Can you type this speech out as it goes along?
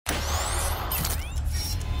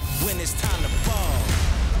when it's time to ball.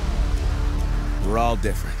 We're all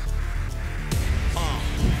different.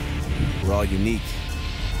 We're all unique.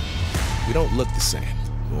 We don't look the same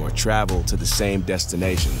or travel to the same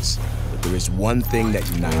destinations, but there is one thing that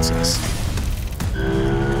unites us.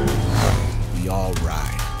 We all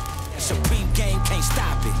ride. Supreme game can't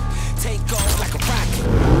stop it. Take off like a rocket.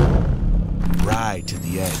 Ride to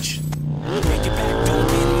the edge. Break your back, don't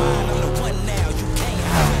be in mine. I'm the one now, you can't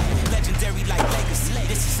hide. Legendary like legacy.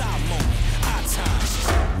 This is our moment, our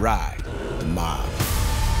time. Ride the mob.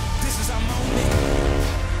 This is our moment.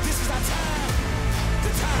 This is our time. The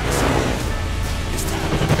time is here. It's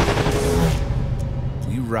time to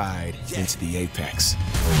We ride into the apex.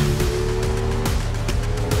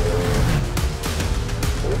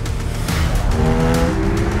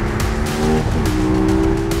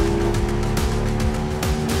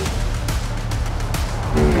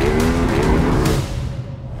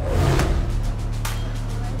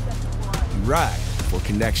 We ride for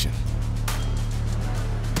connection.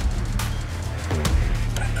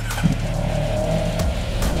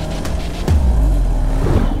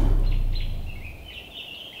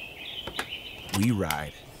 We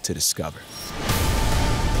ride to discover.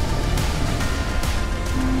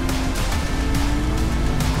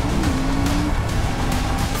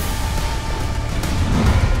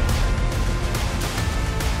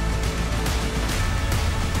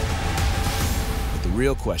 But the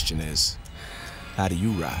real question is, how do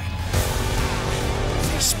you ride?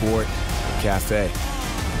 Sport, cafe,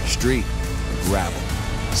 street, or gravel,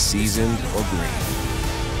 seasoned or green.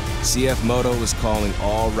 CFMOTO is calling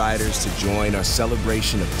all riders to join our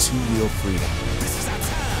celebration of two-wheel freedom.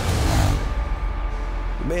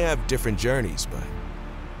 We may have different journeys, but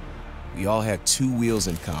we all have two wheels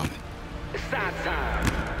in common.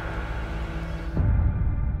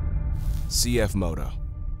 CFMOTO.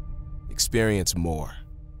 Experience more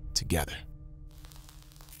together.